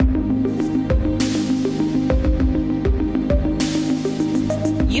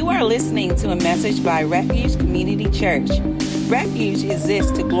You are listening to a message by Refuge Community Church. Refuge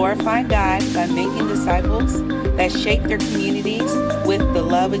exists to glorify God by making disciples that shape their communities with the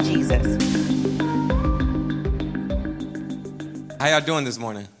love of Jesus. How y'all doing this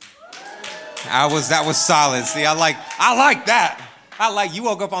morning? That was solid. See, I like that. I like you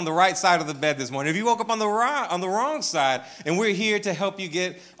woke up on the right side of the bed this morning. If you woke up on the wrong side, and we're here to help you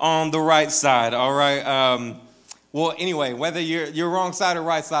get on the right side, all right? Well, anyway, whether you're wrong side or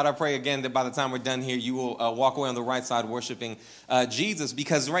right side, I pray again that by the time we're done here, you will walk away on the right side worshiping Jesus,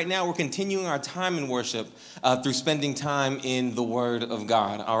 because right now we're continuing our time in worship through spending time in the Word of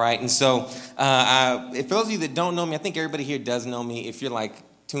God, all right? And so for those of you that don't know me, I think everybody here does know me. If you're like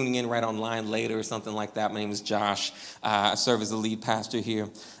tuning in right online later or something like that, my name is Josh. I serve as the lead pastor here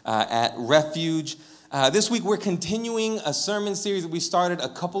at Refuge. This week, we're continuing a sermon series that we started a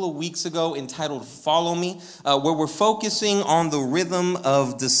couple of weeks ago entitled Follow Me, where we're focusing on the rhythm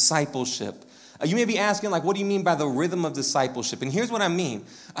of discipleship. You may be asking, what do you mean by the rhythm of discipleship? And here's what I mean.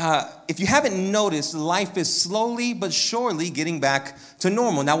 If you haven't noticed, life is slowly but surely getting back to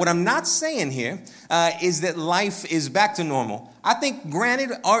normal. Now, what I'm not saying here is that life is back to normal. I think, granted,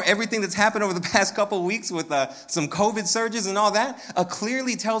 everything that's happened over the past couple of weeks with some COVID surges and all that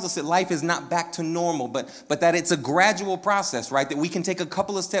clearly tells us that life is not back to normal, but that it's a gradual process, right? That we can take a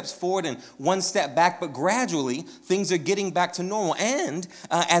couple of steps forward and one step back, but gradually things are getting back to normal. And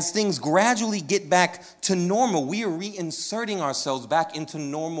as things gradually get back to normal, we are reinserting ourselves back into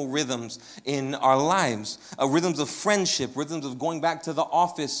normal rhythms in our lives, rhythms of friendship, rhythms of going back to the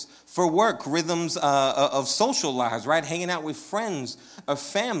office for work, rhythms of social lives, right? Hanging out with friends or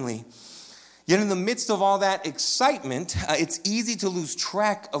family. Yet in the midst of all that excitement, it's easy to lose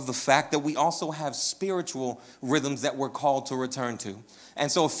track of the fact that we also have spiritual rhythms that we're called to return to. And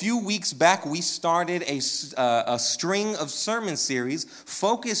so a few weeks back, we started a string of sermon series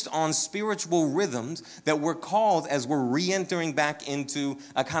focused on spiritual rhythms that we're called, as we're re-entering back into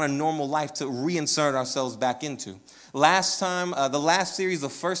a kind of normal life, to reinsert ourselves back into. Last time, the last series, the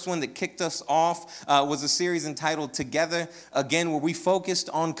first one that kicked us off was a series entitled Together, again, where we focused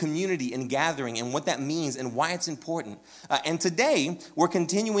on community and gathering and what that means and why it's important. And today, we're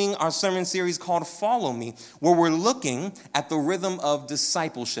continuing our sermon series called Follow Me, where we're looking at the rhythm of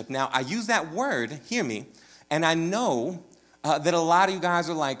discipleship. Now, I use that word, hear me, and I know that a lot of you guys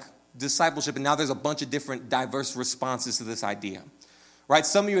are like, discipleship, and now there's a bunch of different diverse responses to this idea, right?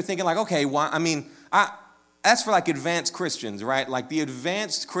 Some of you are thinking okay, that's for advanced Christians, right? The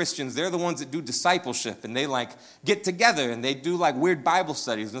advanced Christians, they're the ones that do discipleship, and they get together and they do weird Bible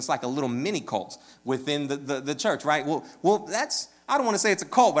studies, and it's like a little mini cult within the church, right? Well, I don't want to say it's a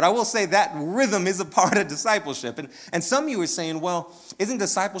cult, but I will say that rhythm is a part of discipleship. And some of you are saying, well, isn't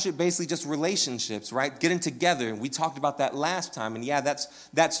discipleship basically just relationships, right? Getting together. And we talked about that last time. And yeah,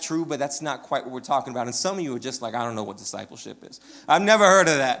 that's true, but that's not quite what we're talking about. And some of you are just I don't know what discipleship is. I've never heard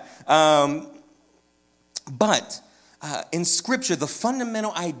of that. But in Scripture, the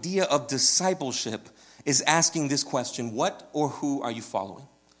fundamental idea of discipleship is asking this question: what or who are you following?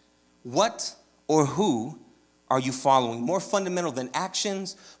 What or who are you following? More fundamental than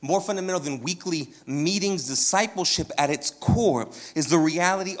actions, more fundamental than weekly meetings, discipleship at its core is the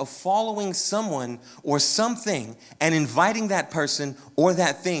reality of following someone or something and inviting that person or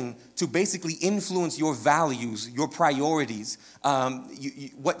that thing to basically influence your values, your priorities,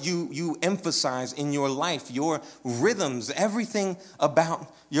 what you emphasize in your life, your rhythms, everything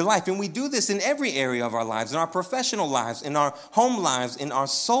about your life. And we do this in every area of our lives, in our professional lives, in our home lives, in our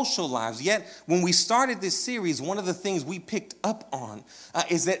social lives. Yet, when we started this series, one of the things we picked up on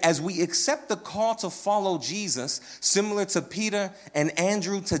is that as we accept the call to follow Jesus, similar to Peter and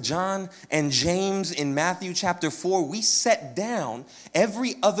Andrew, to John and James in Matthew chapter 4, we set down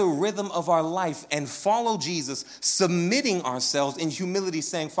every other rhythm of our life and follow Jesus, submitting ourselves in humility,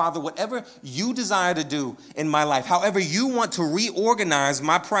 saying, Father, whatever you desire to do in my life, however you want to reorganize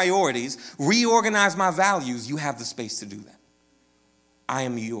my priorities, reorganize my values, you have the space to do that. I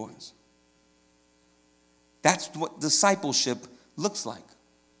am yours. That's what discipleship looks like.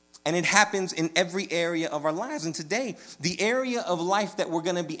 And it happens in every area of our lives. And today, the area of life that we're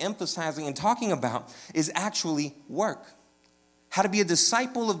going to be emphasizing and talking about is actually work. How to be a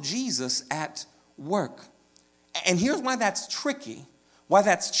disciple of Jesus at work. And here's why that's tricky, why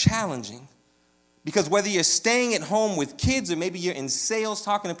that's challenging. Because whether you're staying at home with kids, or maybe you're in sales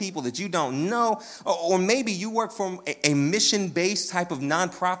talking to people that you don't know, or maybe you work for a mission-based type of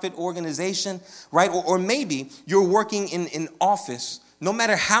nonprofit organization, right? Or maybe you're working in an office. No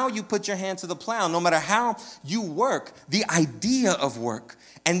matter how you put your hand to the plow, no matter how you work, the idea of work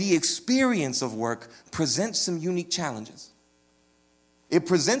and the experience of work presents some unique challenges. It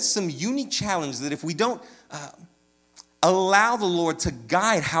presents some unique challenge that if we don't allow the Lord to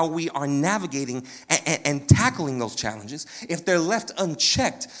guide how we are navigating and tackling those challenges, if they're left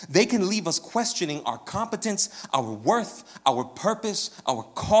unchecked, they can leave us questioning our competence, our worth, our purpose, our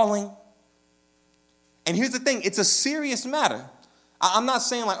calling. And here's the thing, it's a serious matter. I'm not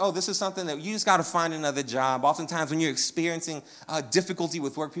saying like, oh, this is something that you just got to find another job. Oftentimes when you're experiencing difficulty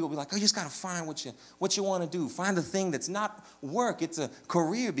with work, people will be like, oh, you just got to find what you want to do. Find the thing that's not work. It's a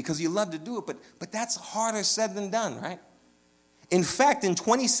career because you love to do it. But that's harder said than done, right? In fact, in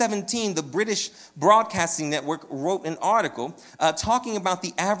 2017, the British Broadcasting Network wrote an article talking about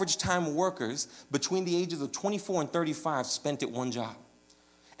the average time workers between the ages of 24 and 35 spent at one job.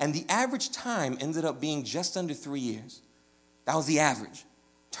 And the average time ended up being just under 3 years. That was the average,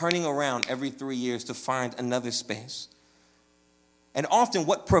 turning around every 3 years to find another space. And often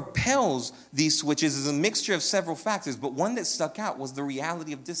what propels these switches is a mixture of several factors, but one that stuck out was the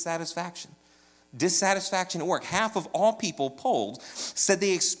reality of dissatisfaction. Dissatisfaction at work. Half of all people polled said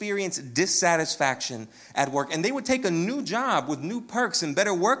they experienced dissatisfaction at work, and they would take a new job with new perks and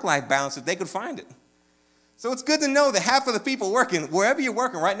better work-life balance if they could find it. So it's good to know that half of the people working, wherever you're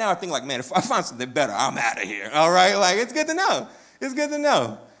working right now, are thinking like, man, if I find something better, I'm out of here, all right? Like, it's good to know. It's good to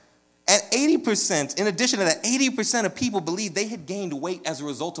know. At 80%, in addition to that, 80% of people believe they had gained weight as a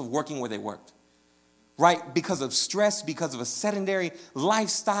result of working where they worked, right? Because of stress, because of a sedentary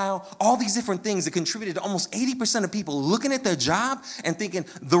lifestyle, all these different things that contributed to almost 80% of people looking at their job and thinking,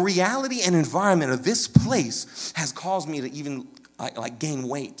 the reality and environment of this place has caused me to even like gain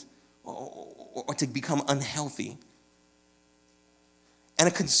weight or to become unhealthy. And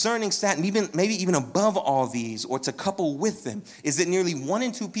a concerning stat, and maybe even above all these, or to couple with them, is that nearly 1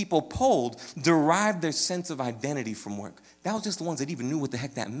 in 2 people polled derived their sense of identity from work. That was just the ones that even knew what the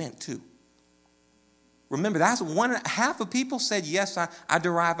heck that meant, too. Remember, that's half of people said, yes, I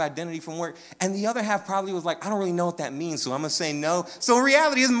derive identity from work. And the other half probably was like, I don't really know what that means, so I'm going to say no. So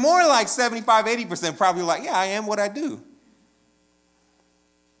reality is more like 75, 80% probably like, yeah, I am what I do.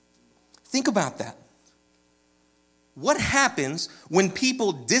 Think about that. What happens when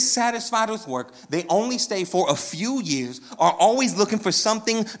people dissatisfied with work, they only stay for a few years, are always looking for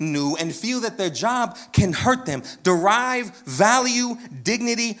something new, and feel that their job can hurt them, derive value,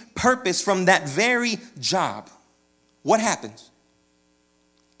 dignity, purpose from that very job? What happens?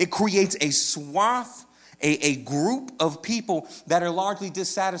 It creates a swath, a group of people that are largely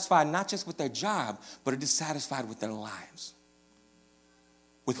dissatisfied, not just with their job, but are dissatisfied with their lives,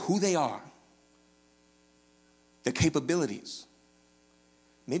 with who they are, their capabilities.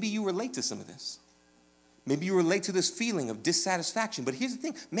 Maybe you relate to some of this. Maybe you relate to this feeling of dissatisfaction. But here's the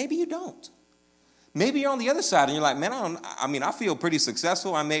thing, maybe you don't. Maybe you're on the other side and you're like, man, I feel pretty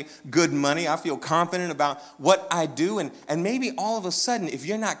successful. I make good money. I feel confident about what I do. And maybe all of a sudden, if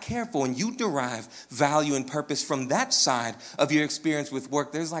you're not careful and you derive value and purpose from that side of your experience with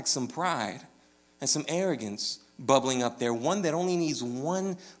work, there's like some pride and some arrogance bubbling up there. One that only needs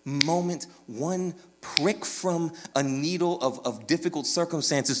one moment, one prick from a needle of difficult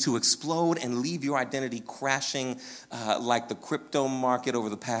circumstances to explode and leave your identity crashing like the crypto market over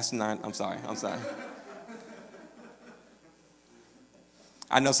the past 9. I'm sorry.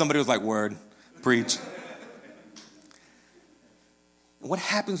 I know somebody was like, word, preach. What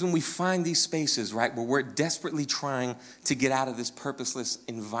happens when we find these spaces, right, where we're desperately trying to get out of this purposeless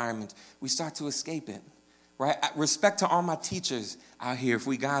environment? We start to escape it, right? Respect to all my teachers out here, if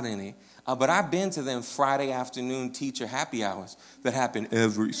we got any. But I've been to them Friday afternoon teacher happy hours that happen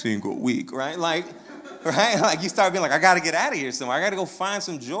every single week, right? Like you start being like, I got to get out of here somewhere. I got to go find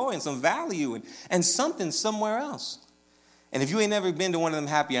some joy and some value and something somewhere else. And if you ain't never been to one of them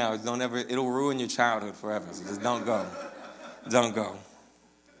happy hours, it'll ruin your childhood forever. So just don't go. Don't go.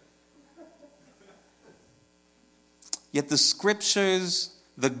 Yet the scriptures,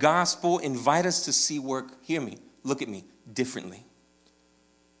 the gospel invite us to see work, hear me, look at me, differently.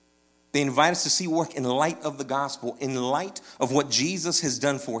 They invite us to see work in light of the gospel, in light of what Jesus has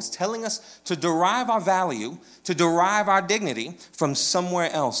done for us, telling us to derive our value, to derive our dignity from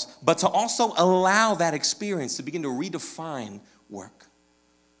somewhere else, but to also allow that experience to begin to redefine work,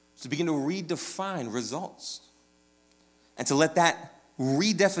 to begin to redefine results, and to let that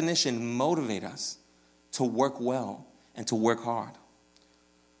redefinition motivate us to work well and to work hard.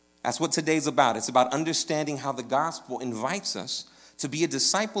 That's what today's about. It's about understanding how the gospel invites us to be a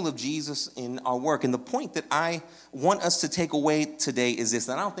disciple of Jesus in our work. And the point that I want us to take away today is this.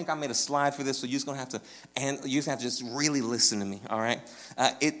 And I don't think I made a slide for this, so you're just going to have to just really listen to me, all right?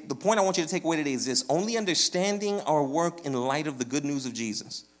 The point I want you to take away today is this. Only understanding our work in light of the good news of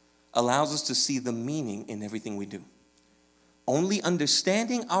Jesus allows us to see the meaning in everything we do. Only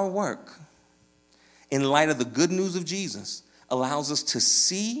understanding our work in light of the good news of Jesus allows us to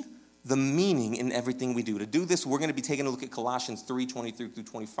see the meaning in everything we do. To do this, we're going to be taking a look at Colossians 3:23 through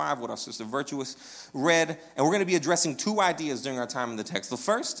 25, what our sister Virtuous read, and we're going to be addressing two ideas during our time in the text. The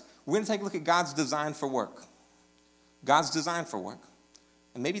first, we're going to take a look at God's design for work. God's design for work.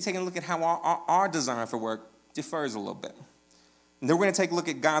 And maybe taking a look at how our design for work differs a little bit. And then we're going to take a look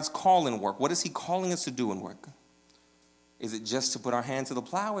at God's call in work. What is he calling us to do in work? Is it just to put our hand to the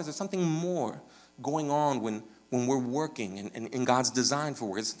plow? Or is there something more going on when we're working and in God's design for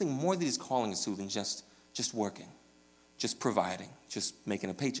work? It's something more that he's calling us to than just working, just providing, just making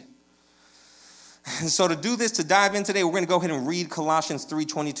a paycheck. And so to do this, to dive in today, we're going to go ahead and read Colossians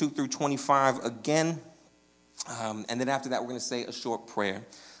 3:22 through 25 again. And then after that, we're going to say a short prayer.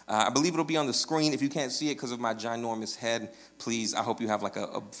 I believe it'll be on the screen. If you can't see it because of my ginormous head, please, I hope you have like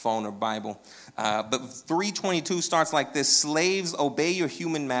a phone or Bible. But 3:22 starts like this: Slaves, obey your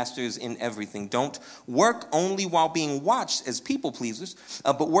human masters in everything. Don't work only while being watched as people pleasers,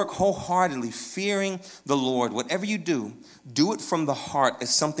 but work wholeheartedly, fearing the Lord. Whatever you do, do it from the heart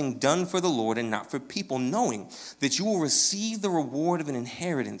as something done for the Lord and not for people, knowing that you will receive the reward of an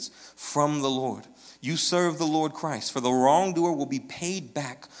inheritance from the Lord. You serve the Lord Christ, for the wrongdoer will be paid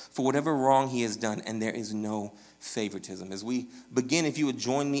back for whatever wrong he has done, and there is no favoritism. As we begin, if you would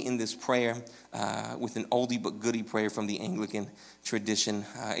join me in this prayer with an oldie but goodie prayer from the Anglican tradition.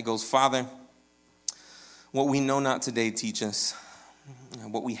 It goes, Father, what we know not today, teach us.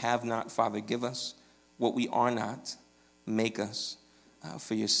 What we have not, Father, give us. What we are not, make us.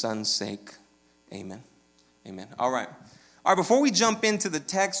 For your Son's sake, amen. Amen. All right. All right, before we jump into the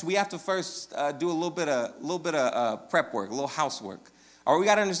text, we have to first do a little bit of prep work, a little housework. All right, we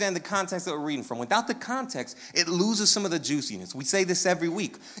got to understand the context that we're reading from. Without the context, it loses some of the juiciness. We say this every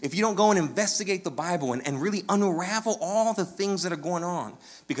week. If you don't go and investigate the Bible and really unravel all the things that are going on,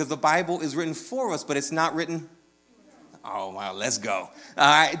 because the Bible is written for us, but it's not written. Oh, wow, let's go.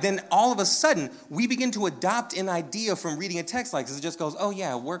 Then all of a sudden, we begin to adopt an idea from reading a text like this. It just goes, oh,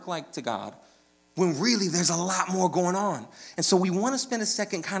 yeah, work like to God. When really there's a lot more going on. And so we want to spend a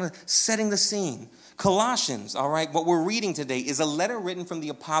second kind of setting the scene. Colossians, all right, what we're reading today is a letter written from the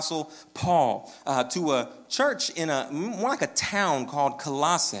Apostle Paul to a church in more like a town called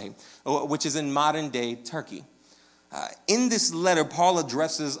Colossae, which is in modern-day Turkey. In this letter, Paul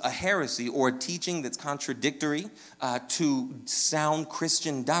addresses a heresy or a teaching that's contradictory to sound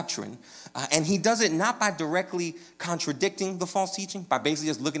Christian doctrine. And he does it not by directly contradicting the false teaching, by basically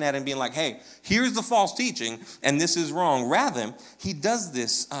just looking at it and being like, hey, here's the false teaching, and this is wrong. Rather, he does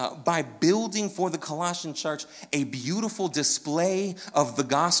this by building for the Colossian church a beautiful display of the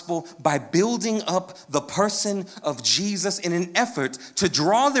gospel, by building up the person of Jesus in an effort to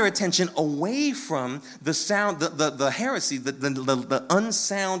draw their attention away from the sound, the heresy, the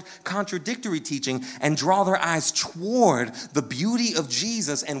unsound, contradictory teaching, and draw their eyes toward the beauty of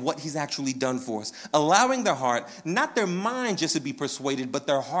Jesus and what he's actually done for us, allowing their heart, not their mind just to be persuaded, but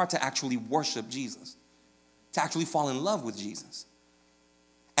their heart to actually worship Jesus, to actually fall in love with Jesus.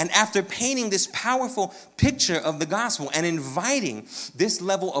 And after painting this powerful picture of the gospel and inviting this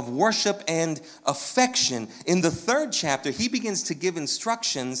level of worship and affection, in the third chapter, he begins to give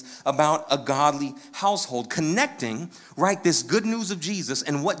instructions about a godly household, connecting, right, this good news of Jesus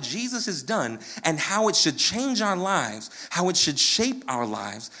and what Jesus has done and how it should change our lives, how it should shape our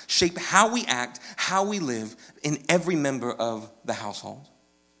lives, shape how we act, how we live in every member of the household.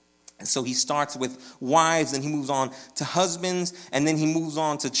 And so he starts with wives, and he moves on to husbands, and then he moves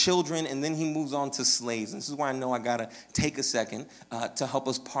on to children, and then he moves on to slaves. And this is why I know I got to take a second to help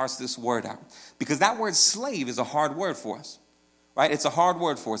us parse this word out. Because that word slave is a hard word for us, right? It's a hard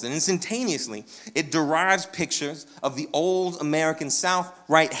word for us. And instantaneously, it derives pictures of the old American South,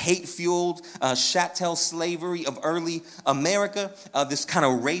 right? Hate-fueled, chattel slavery of early America, this kind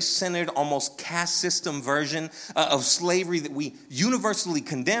of race-centered, almost caste system version of slavery that we universally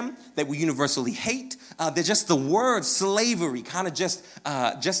condemn, that we universally hate. That just the word slavery kind of just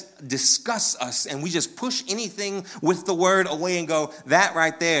disgusts us, and we just push anything with the word away and go, that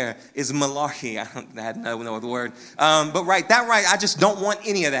right there is malarkey. I had no other word. But right, that right, I just don't want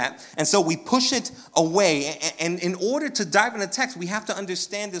any of that. And so we push it away. And in order to dive into text, we have to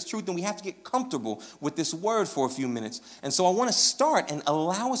understand this truth, and we have to get comfortable with this word for a few minutes. And so I want to start and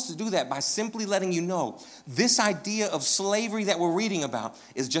allow us to do that by simply letting you know this idea of slavery that we're reading about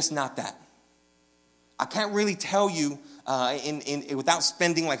is just not that. I can't really tell you without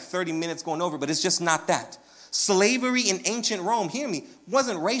spending like 30 minutes going over, but it's just not that. Slavery in ancient Rome, hear me,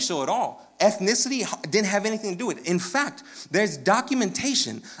 wasn't racial at all. ethnicity didn't have anything to do with it. In fact, there's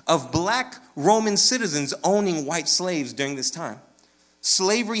documentation of black Roman citizens owning white slaves during this time.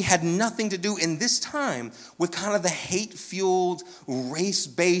 Slavery had nothing to do in this time with kind of the hate-fueled,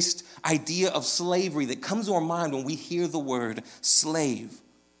 race-based idea of slavery that comes to our mind when we hear the word slave.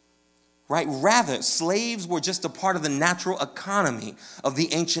 Right? Rather, slaves were just a part of the natural economy of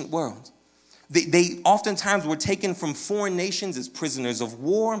the ancient world. They oftentimes were taken from foreign nations as prisoners of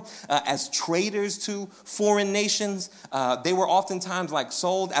war, as traders to foreign nations. They were oftentimes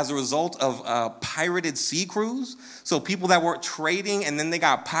sold as a result of pirated sea crews. So people that were trading and then they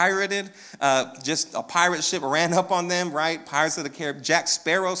got pirated, just a pirate ship ran up on them, right? Pirates of the Caribbean, Jack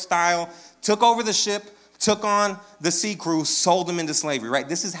Sparrow style, took over the ship, took on the sea crew, sold them into slavery, right?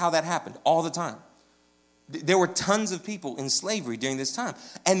 This is how that happened all the time. There were tons of people in slavery during this time.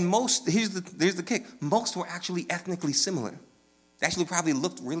 And here's the kick, most were actually ethnically similar. They actually probably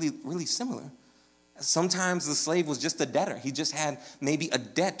looked really, really similar. Sometimes the slave was just a debtor. He just had maybe a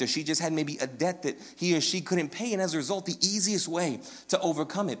debt, or she just had maybe a debt that he or she couldn't pay. And as a result, the easiest way to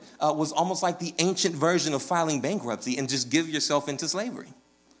overcome it was almost like the ancient version of filing bankruptcy and just give yourself into slavery.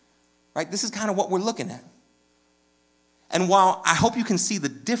 Right? This is kind of what we're looking at. And while I hope you can see the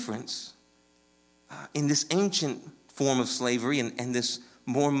difference in this ancient form of slavery and this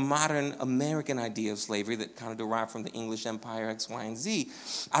more modern American idea of slavery that kind of derived from the English Empire, X, Y, and Z,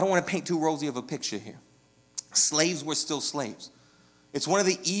 I don't want to paint too rosy of a picture here. Slaves were still slaves. It's one of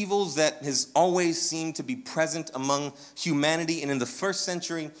the evils that has always seemed to be present among humanity. And in the first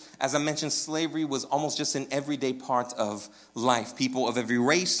century, as I mentioned, slavery was almost just an everyday part of life. People of every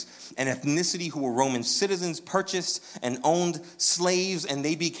race and ethnicity who were Roman citizens purchased and owned slaves, and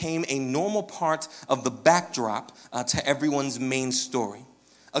they became a normal part of the backdrop to everyone's main story.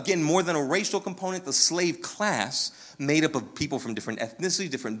 Again, more than a racial component, the slave class, made up of people from different ethnicities,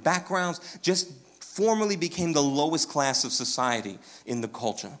 different backgrounds, just formally became the lowest class of society in the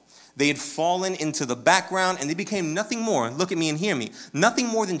culture. They had fallen into the background and they became nothing more, look at me and hear me, nothing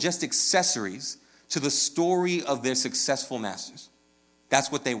more than just accessories to the story of their successful masters.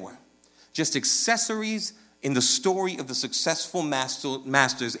 That's what they were. Just accessories in the story of the successful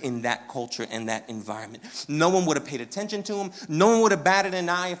masters in that culture and that environment. No one would have paid attention to them. No one would have batted an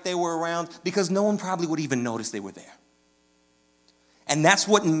eye if they were around, because no one probably would even notice they were there. And that's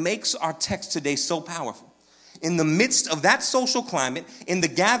what makes our text today so powerful. In the midst of that social climate, in the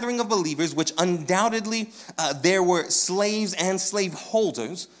gathering of believers, which undoubtedly there were slaves and slave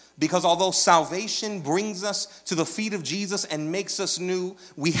holders, because although salvation brings us to the feet of Jesus and makes us new,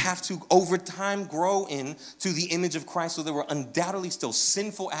 we have to over time grow into the image of Christ. So there were undoubtedly still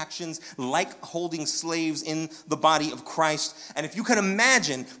sinful actions like holding slaves in the body of Christ. And if you could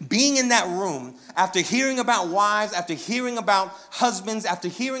imagine being in that room after hearing about wives, after hearing about husbands, after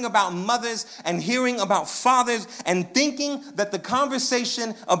hearing about mothers and hearing about fathers, and thinking that the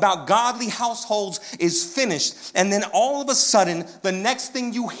conversation about godly households is finished, and then all of a sudden the next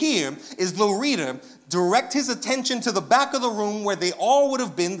thing you hear is the reader direct his attention to the back of the room where they all would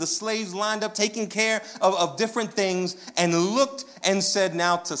have been, the slaves lined up taking care of different things, and looked and said,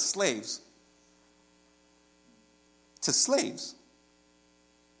 now to slaves. To slaves.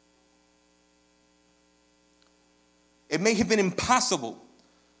 It may have been impossible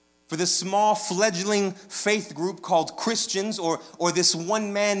for this small fledgling faith group called Christians, or this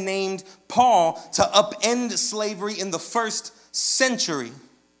one man named Paul, to upend slavery in the first century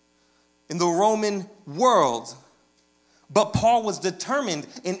in the Roman world. But Paul was determined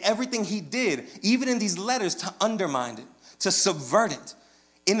in everything he did, even in these letters, to undermine it, to subvert it.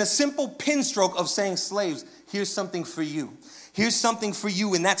 In a simple pin stroke of saying, slaves, here's something for you. Here's something for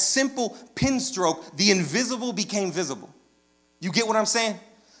you. In that simple pin stroke, the invisible became visible. You get what I'm saying?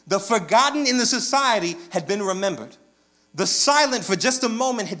 The forgotten in the society had been remembered. The silent for just a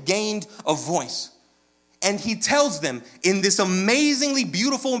moment had gained a voice. And he tells them in this amazingly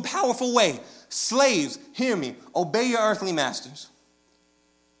beautiful and powerful way, slaves, hear me, obey your earthly masters.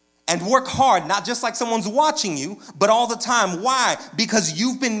 And work hard, not just like someone's watching you, but all the time. Why? Because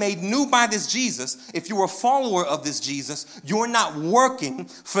you've been made new by this Jesus. If you're a follower of this Jesus, you're not working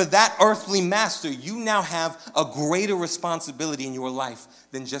for that earthly master. You now have a greater responsibility in your life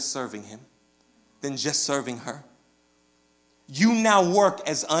than just serving him, than just serving her. You now work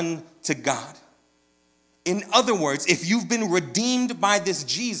as unto God. In other words, if you've been redeemed by this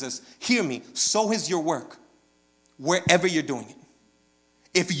Jesus, hear me, so is your work, wherever you're doing it.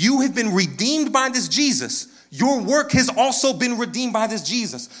 If you have been redeemed by this Jesus, Your work has also been redeemed by this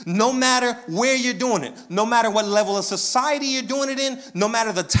Jesus. No matter where you're doing it, no matter what level of society you're doing it in, no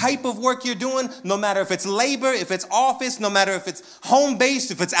matter the type of work you're doing, no matter if it's labor, if it's office, no matter if it's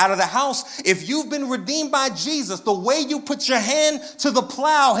home-based, if it's out of the house, if you've been redeemed by Jesus, the way you put your hand to the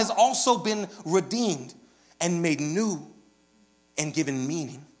plow has also been redeemed and made new and given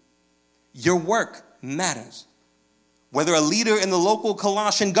meaning. Your work matters. Whether a leader in the local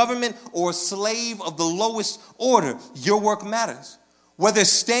Colossian government or a slave of the lowest order, your work matters. Whether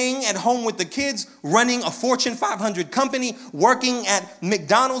staying at home with the kids, running a Fortune 500 company, working at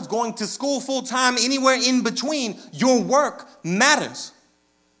McDonald's, going to school full time, anywhere in between, your work matters.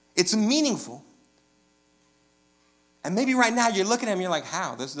 It's meaningful. And maybe right now you're looking at me, you're like,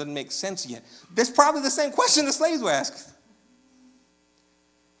 how? This doesn't make sense yet. That's probably the same question the slaves were asking.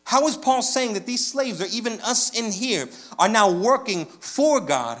 How is Paul saying that these slaves, or even us in here, are now working for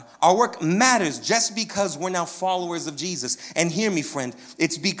God? Our work matters just because we're now followers of Jesus. And hear me, friend,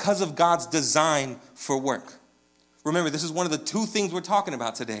 it's because of God's design for work. Remember, this is one of the two things we're talking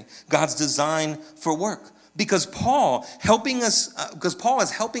about today, God's design for work. Because Paul is helping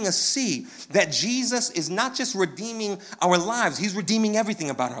us see that Jesus is not just redeeming our lives, he's redeeming everything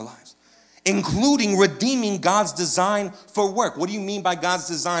about our lives, including redeeming God's design for work. What do you mean by God's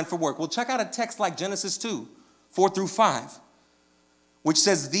design for work? Well, check out a text like Genesis 2, 4 through 5, which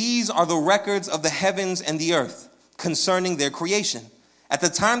says, these are the records of the heavens and the earth concerning their creation. At the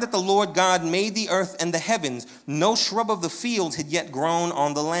time that the Lord God made the earth and the heavens, no shrub of the field had yet grown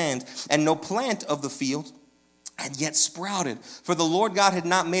on the land, and no plant of the field had yet sprouted. For the Lord God had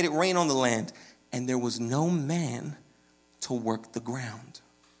not made it rain on the land, and there was no man to work the ground.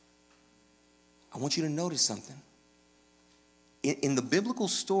 I want you to notice something. In the biblical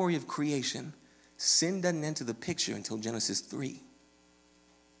story of creation, sin doesn't enter the picture until Genesis 3.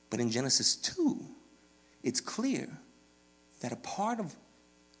 But in Genesis 2, it's clear that a part of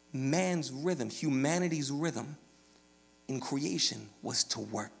man's rhythm, humanity's rhythm in creation was to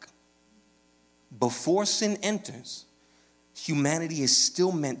work. Before sin enters, humanity is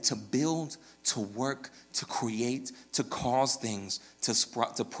still meant to build, to work, to create, to cause things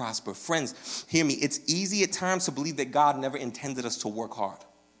to prosper. Friends, hear me. It's easy at times to believe that God never intended us to work hard.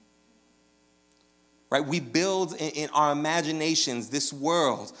 Right? We build in our imaginations this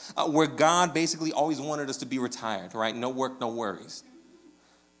world where God basically always wanted us to be retired, right? No work, no worries.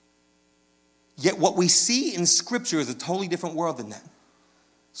 Yet what we see in Scripture is a totally different world than that.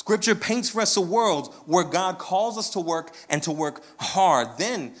 Scripture paints for us a world where God calls us to work and to work hard.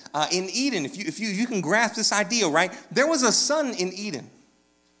 Then in Eden, if you can grasp this idea, right? There was a sun in Eden.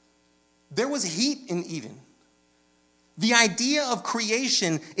 There was heat in Eden. The idea of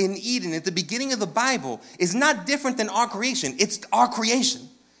creation in Eden at the beginning of the Bible is not different than our creation. It's our creation.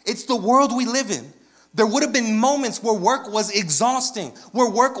 It's the world we live in. There would have been moments where work was exhausting, where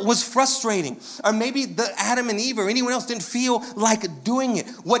work was frustrating, or maybe the Adam and Eve or anyone else didn't feel like doing it.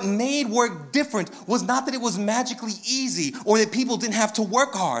 What made work different was not that it was magically easy or that people didn't have to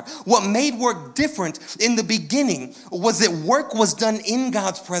work hard. What made work different in the beginning was that work was done in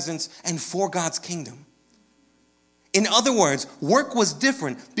God's presence and for God's kingdom. In other words, work was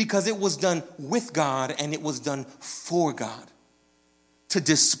different because it was done with God and it was done for God, to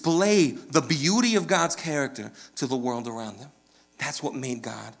display the beauty of God's character to the world around them. That's what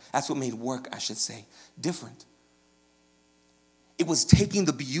made work, I should say, different. It was taking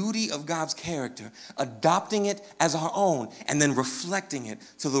the beauty of God's character, adopting it as our own, and then reflecting it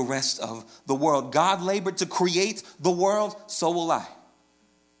to the rest of the world. God labored to create the world, so will I.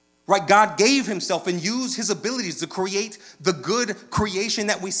 Right? God gave himself and used his abilities to create the good creation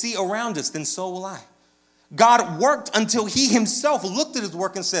that we see around us, then so will I. God worked until he himself looked at his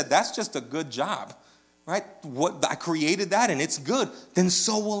work and said, that's just a good job, right? I created that and it's good, then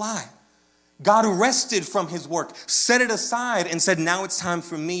so will I. God rested from his work, set it aside and said, now it's time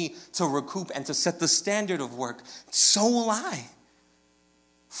for me to recoup and to set the standard of work. So will I.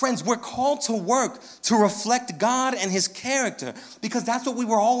 Friends, we're called to work to reflect God and his character because that's what we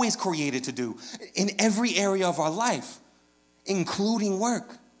were always created to do in every area of our life, including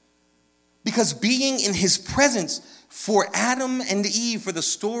work. Because being in his presence for Adam and Eve, for the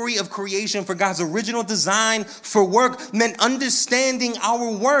story of creation, for God's original design for work, meant understanding our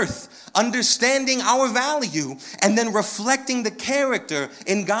worth, understanding our value, and then reflecting the character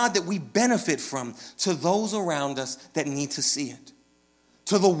in God that we benefit from to those around us that need to see it,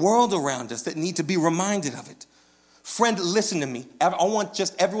 to the world around us that need to be reminded of it. Friend, listen to me. I want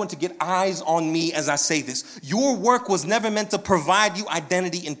just everyone to get eyes on me as I say this. Your work was never meant to provide you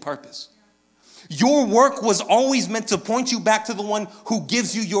identity and purpose. Your work was always meant to point you back to the one who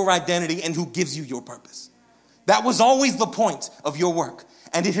gives you your identity and who gives you your purpose. That was always the point of your work.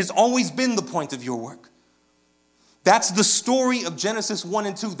 And it has always been the point of your work. That's the story of Genesis 1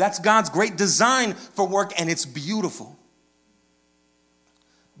 and 2. That's God's great design for work, and it's beautiful.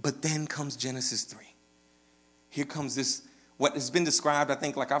 But then comes Genesis 3. Here comes this, what has been described, I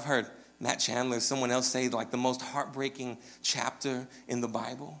think, like I've heard Matt Chandler, someone else say, like the most heartbreaking chapter in the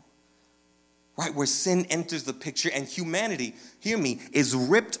Bible. Right, where sin enters the picture and humanity, hear me, is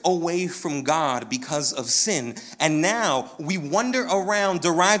ripped away from God because of sin. And now we wander around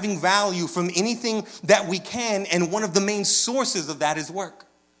deriving value from anything that we can, and one of the main sources of that is work.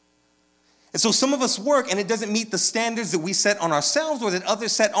 And so some of us work and it doesn't meet the standards that we set on ourselves or that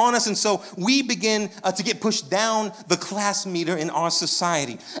others set on us. And so we begin to get pushed down the class meter in our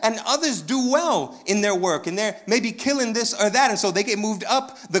society. And others do well in their work and they're maybe killing this or that. And so they get moved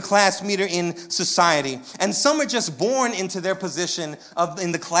up the class meter in society. And some are just born into their position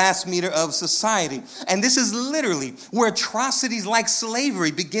in the class meter of society. And this is literally where atrocities like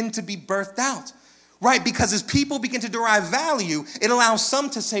slavery begin to be birthed out. Right, because as people begin to derive value, it allows some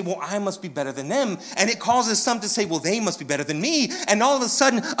to say, well, I must be better than them. And it causes some to say, well, they must be better than me. And all of a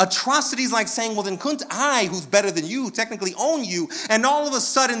sudden, atrocities like saying, well, then couldn't I, who's better than you, technically own you? And all of a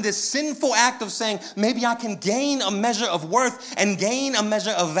sudden, this sinful act of saying, maybe I can gain a measure of worth and gain a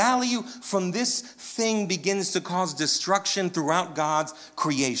measure of value from this thing begins to cause destruction throughout God's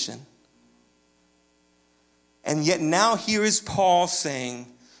creation. And yet now here is Paul saying,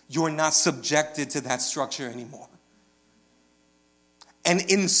 you're not subjected to that structure anymore. And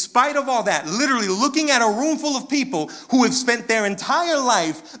in spite of all that, literally looking at a room full of people who have spent their entire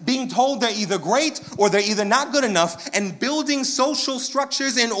life being told they're either great or they're either not good enough and building social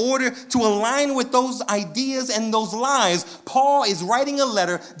structures in order to align with those ideas and those lies, Paul is writing a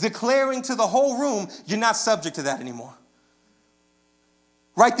letter declaring to the whole room, you're not subject to that anymore.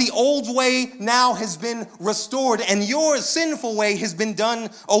 Right? The old way now has been restored and your sinful way has been done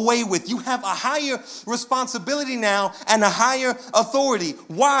away with. You have a higher responsibility now and a higher authority.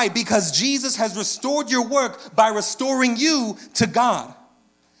 Why? Because Jesus has restored your work by restoring you to God.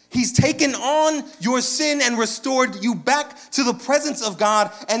 He's taken on your sin and restored you back to the presence of God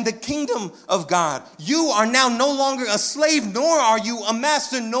and the kingdom of God. You are now no longer a slave, nor are you a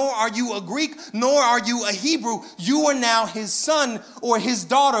master, nor are you a Greek, nor are you a Hebrew. You are now his son or his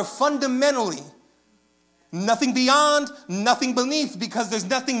daughter fundamentally. Nothing beyond, nothing beneath, because there's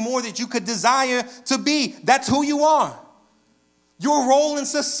nothing more that you could desire to be. That's who you are. Your role in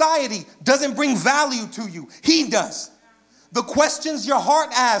society doesn't bring value to you. He does. The questions your heart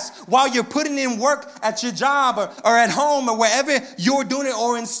asks while you're putting in work at your job or at home or wherever you're doing it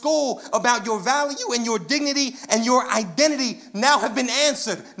or in school about your value and your dignity and your identity now have been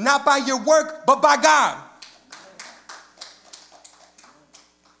answered, not by your work, but by God.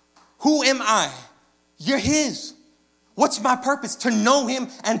 Who am I? You're his. What's my purpose? To know him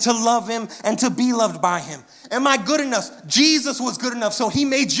and to love him and to be loved by him. Am I good enough? Jesus was good enough, so he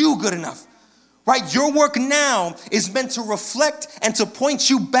made you good enough. Right? Your work now is meant to reflect and to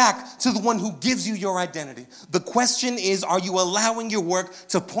point you back to the one who gives you your identity. The question is, are you allowing your work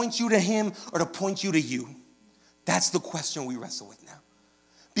to point you to him or to point you to you? That's the question we wrestle with now.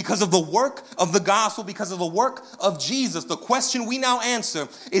 Because of the work of the gospel, because of the work of Jesus, the question we now answer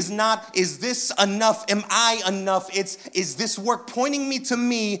is not, is this enough? Am I enough? It's, is this work pointing me to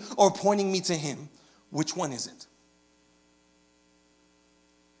me or pointing me to him? Which one is it?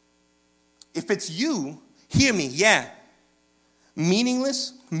 If it's you, hear me, yeah.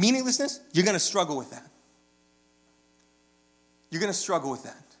 Meaninglessness, you're going to struggle with that. You're going to struggle with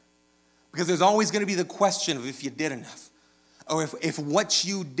that. Because there's always going to be the question of if you did enough. Or if what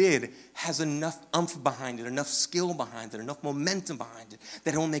you did has enough oomph behind it, enough skill behind it, enough momentum behind it,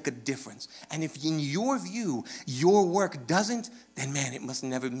 that it'll make a difference. And if in your view, your work doesn't, then man, it must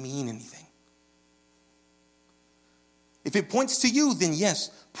never mean anything. If it points to you, then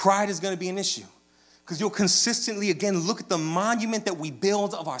yes, pride is going to be an issue. Because you'll consistently, again, look at the monument that we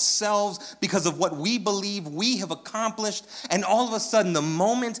build of ourselves because of what we believe we have accomplished. And all of a sudden, the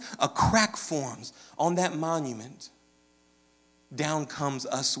moment a crack forms on that monument, down comes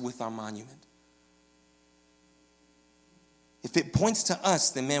us with our monument. If it points to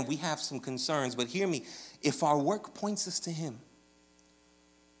us, then man, we have some concerns. But hear me, if our work points us to him,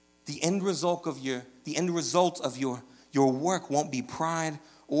 the end result of your work won't be pride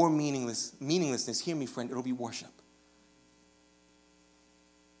or meaninglessness. Hear me, friend, it'll be worship.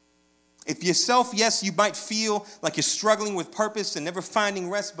 If yourself, yes, you might feel like you're struggling with purpose and never finding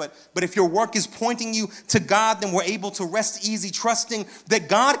rest, but if your work is pointing you to God, then we're able to rest easy, trusting that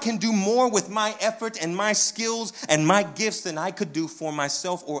God can do more with my effort and my skills and my gifts than I could do for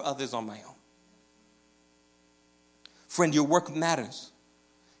myself or others on my own. Friend, your work matters.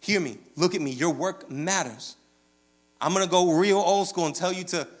 Hear me. Look at me. Your work matters. I'm going to go real old school and tell you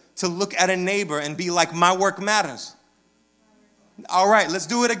to look at a neighbor and be like, my work matters. All right, let's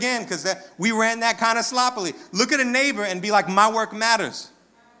do it again because we ran that kind of sloppily. Look at a neighbor and be like, my work matters.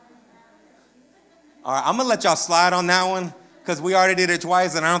 All right, I'm going to let y'all slide on that one because we already did it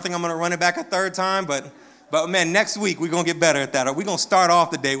twice and I don't think I'm going to run it back a third time. But man, next week we're going to get better at that. We're going to start off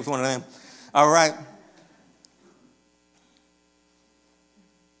the day with one of them. All right.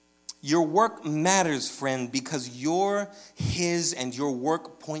 Your work matters, friend, because you're his and your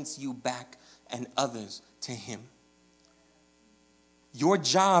work points you back and others to him. Your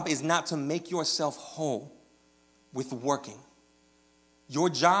job is not to make yourself whole with working.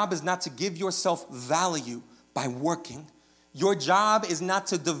 Your job is not to give yourself value by working. Your job is not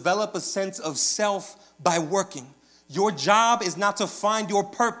to develop a sense of self by working. Your job is not to find your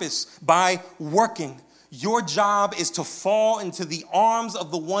purpose by working. Your job is to fall into the arms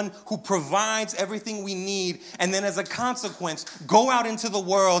of the one who provides everything we need, and then as a consequence, go out into the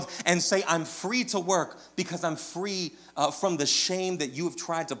world and say, I'm free to work because I'm free from the shame that you have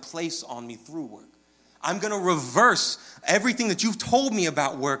tried to place on me through work. I'm going to reverse everything that you've told me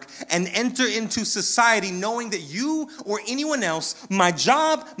about work and enter into society knowing that you or anyone else, my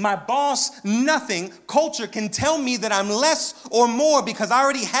job, my boss, nothing, culture can tell me that I'm less or more because I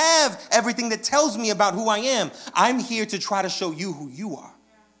already have everything that tells me about who I am. I'm here to try to show you who you are.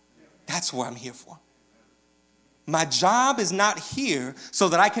 That's what I'm here for. My job is not here so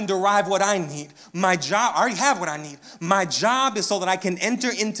that I can derive what I need. My job, I already have what I need. My job is so that I can enter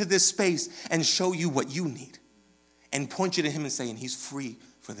into this space and show you what you need and point you to him and say, and he's free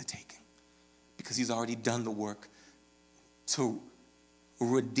for the taking because he's already done the work to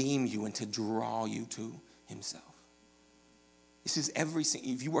redeem you and to draw you to himself. This is everything.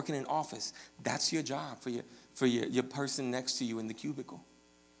 If you work in an office, that's your job for your person next to you in the cubicle.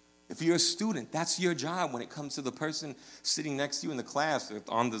 If you're a student, that's your job when it comes to the person sitting next to you in the class or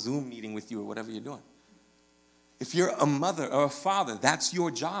on the Zoom meeting with you or whatever you're doing. If you're a mother or a father, that's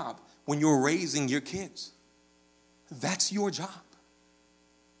your job when you're raising your kids. That's your job.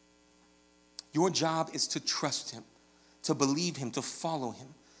 Your job is to trust him, to believe him, to follow him.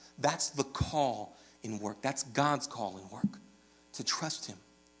 That's the call in work. That's God's call in work, to trust him.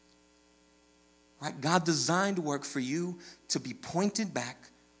 Right? God designed work for you to be pointed back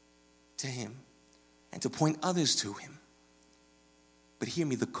to him and to point others to him. But hear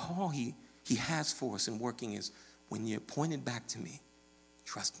me, the call he has for us in working is when you're pointed back to me,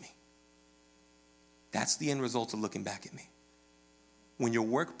 trust me. That's the end result of looking back at me. When your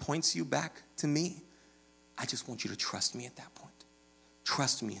work points you back to me, I just want you to trust me at that point.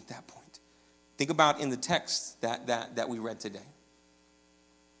 Trust me at that point. Think about in the text that we read today.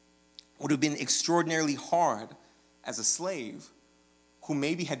 It would have been extraordinarily hard as a slave who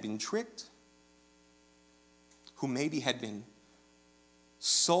maybe had been tricked, who maybe had been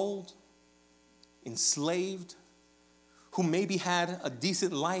sold, enslaved, who maybe had a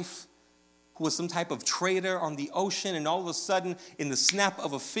decent life, who was some type of trader on the ocean, and all of a sudden, in the snap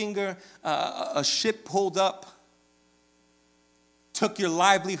of a finger, a ship pulled up, took your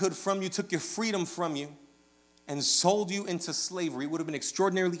livelihood from you, took your freedom from you, and sold you into slavery. It would have been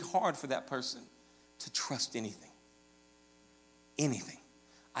extraordinarily hard for that person to trust anything. Anything.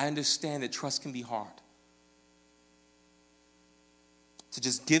 I understand that trust can be hard. To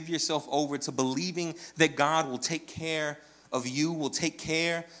just give yourself over to believing that God will take care of you, will take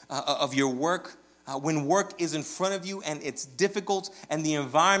care of your work. When work is in front of you and it's difficult and the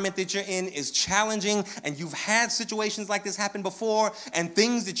environment that you're in is challenging and you've had situations like this happen before and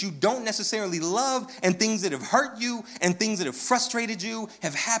things that you don't necessarily love and things that have hurt you and things that have frustrated you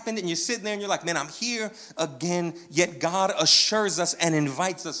have happened and you're sitting there and you're like, man, I'm here again. Yet God assures us and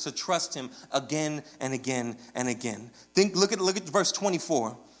invites us to trust him again and again and again. Look at verse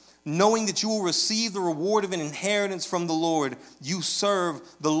 24. Knowing that you will receive the reward of an inheritance from the Lord, you serve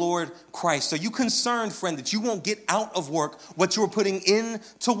the Lord Christ. Are you concerned, friend, that you won't get out of work what you're putting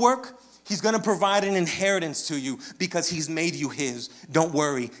into work? He's going to provide an inheritance to you because he's made you his. Don't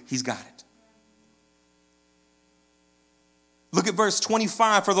worry, he's got it. Look at verse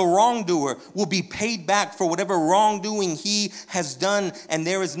 25. For the wrongdoer will be paid back for whatever wrongdoing he has done, and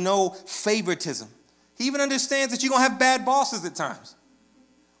there is no favoritism. He even understands that you're going to have bad bosses at times.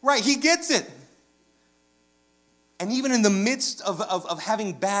 Right, he gets it. And even in the midst of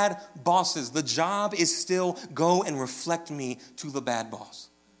having bad bosses, the job is still go and reflect me to the bad boss.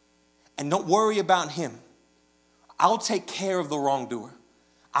 And don't worry about him. I'll take care of the wrongdoer.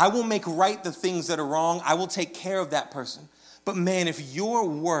 I will make right the things that are wrong. I will take care of that person. But man, if your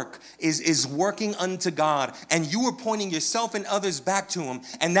work is working unto God and you are pointing yourself and others back to him,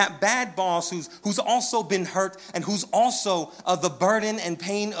 and that bad boss who's also been hurt and who's also the burden and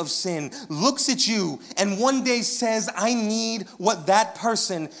pain of sin looks at you and one day says, I need what that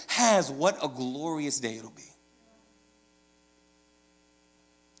person has, what a glorious day it'll be.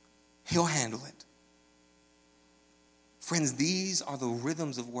 He'll handle it. Friends, these are the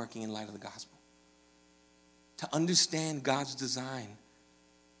rhythms of working in light of the gospel. To understand God's design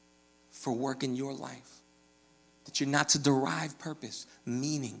for work in your life. That you're not to derive purpose,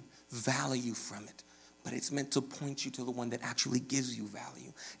 meaning, value from it. But it's meant to point you to the one that actually gives you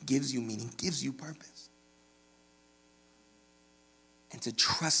value, gives you meaning, gives you purpose. And to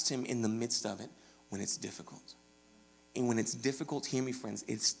trust him in the midst of it when it's difficult. And when it's difficult, hear me, friends,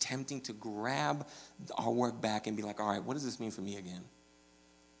 it's tempting to grab our work back and be like, all right, what does this mean for me again?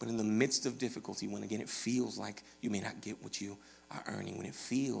 But in the midst of difficulty, when again it feels like you may not get what you are earning, when it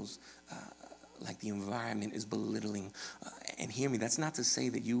feels like the environment is belittling, and hear me, that's not to say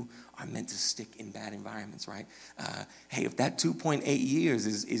that you are meant to stick in bad environments, right? Hey, if that 2.8 years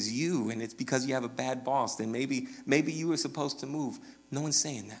is you and it's because you have a bad boss, then maybe you were supposed to move. No one's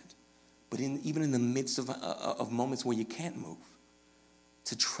saying that. But even in the midst of moments where you can't move,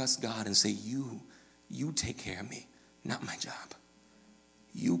 to trust God and say, you take care of me, not my job.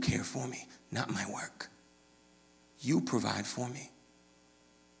 You care for me, not my work. You provide for me.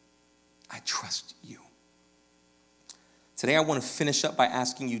 I trust you. Today I want to finish up by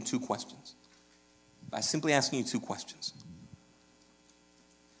asking you two questions. By simply asking you two questions.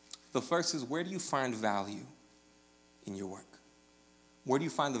 The first is, where do you find value in your work? Where do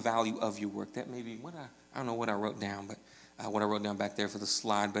you find the value of your work? That may be I don't know what I wrote down, but what I wrote down back there for the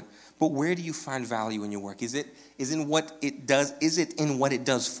slide. But where do you find value in your work? Is it in what it does? Is it in what it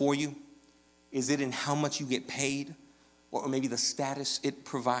does for you? Is it in how much you get paid? Or maybe the status it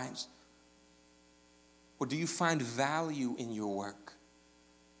provides? Or do you find value in your work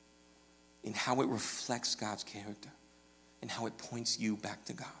in how it reflects God's character and how it points you back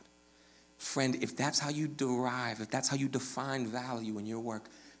to God? Friend, if that's how you if that's how you define value in your work,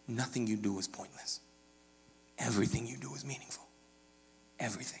 nothing you do is pointless. Everything you do is meaningful.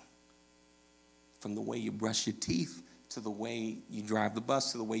 Everything. From the way you brush your teeth, to the way you drive the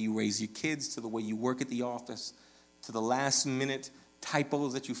bus, to the way you raise your kids, to the way you work at the office, to the last minute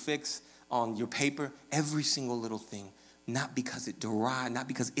typos that you fix on your paper, every single little thing, not because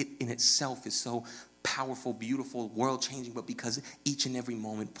it in itself is so powerful, beautiful, world-changing, but because each and every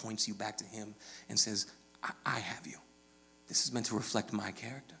moment points you back to him and says, I have you. This is meant to reflect my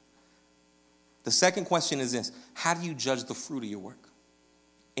character. The second question is this: how do you judge the fruit of your work?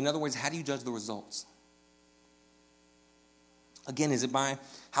 In other words, how do you judge the results? Again, is it by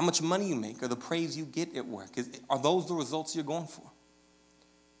how much money you make or the praise you get at work? Are those the results you're going for?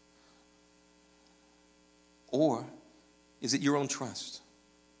 Or is it your own trust?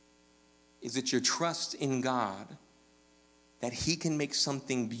 Is it your trust in God that he can make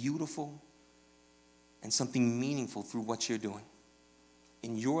something beautiful and something meaningful through what you're doing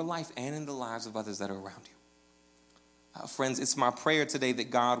in your life and in the lives of others that are around you? Friends, it's my prayer today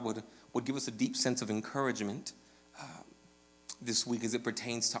that God would give us a deep sense of encouragement this week as it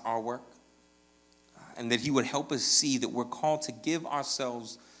pertains to our work, and that he would help us see that we're called to give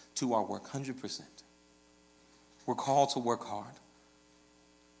ourselves to our work 100%. We're called to work hard.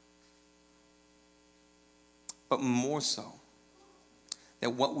 But more so,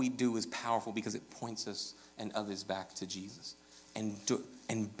 that what we do is powerful because it points us and others back to Jesus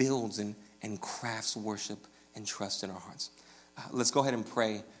and builds and crafts worship and trust in our hearts. Let's go ahead and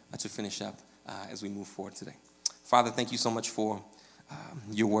pray to finish up as we move forward today. Father, thank you so much for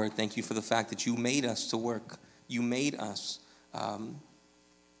your word. Thank you for the fact that you made us to work. You made us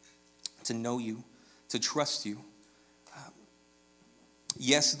to know you, to trust you.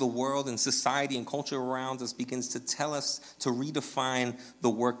 Yes, the world and society and culture around us begins to tell us to redefine the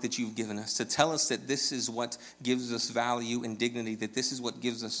work that you've given us, to tell us that this is what gives us value and dignity, that this is what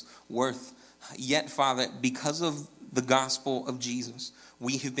gives us worth. Yet, Father, because of the gospel of Jesus,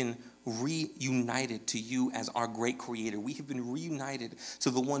 we have been reunited to you as our great creator. We have been reunited to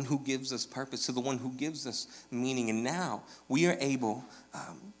the one who gives us purpose, to the one who gives us meaning. And now we are able,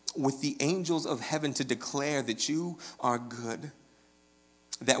 with the angels of heaven, to declare that you are good,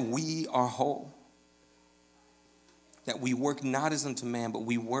 that we are whole, that we work not as unto man, but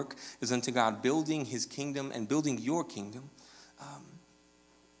we work as unto God, building his kingdom and building your kingdom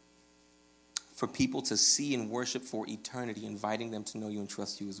for people to see and worship for eternity, inviting them to know you and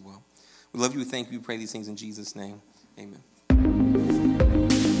trust you as well. We love you, we thank you, we pray these things in Jesus' name. Amen.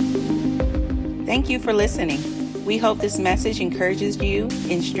 Thank you for listening. We hope this message encourages you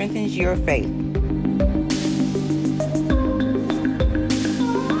and strengthens your faith.